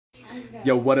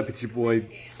Yo, what up? It's your boy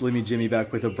Slimmy Jimmy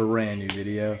back with a brand new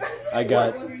video. I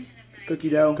got cookie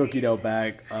dough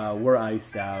back. We're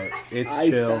iced out. It's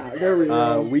chill. There we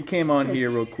go. We came on here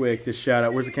real quick to shout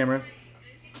out. Where's the camera?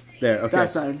 There. Okay.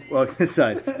 That side. Well, this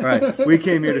side. All right. We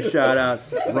came here to shout out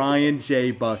Ryan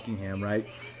J. Buckingham. Right.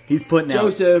 He's putting out.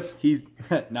 Joseph. He's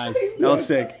nice. That was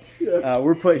sick.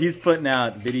 He's putting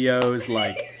out videos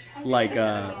like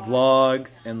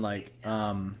vlogs and like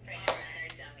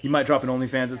he might drop an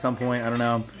OnlyFans at some point. I don't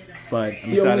know, but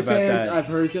I'm excited about that. I've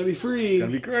heard it's gonna be free. It's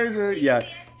gonna be crazy. Yeah,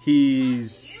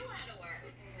 he's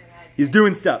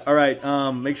doing stuff. All right,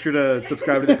 make sure to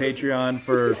subscribe to the Patreon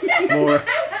for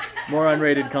more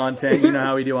unrated content. You know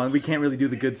how we do on. We can't really do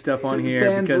the good stuff on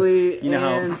here because you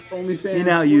know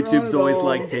how YouTube's always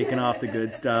like taking off the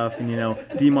good stuff and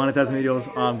demonetizing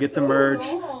videos. Get the merch,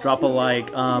 drop a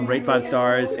like, rate 5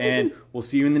 stars, and we'll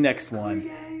see you in the next one.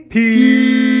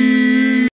 Peace.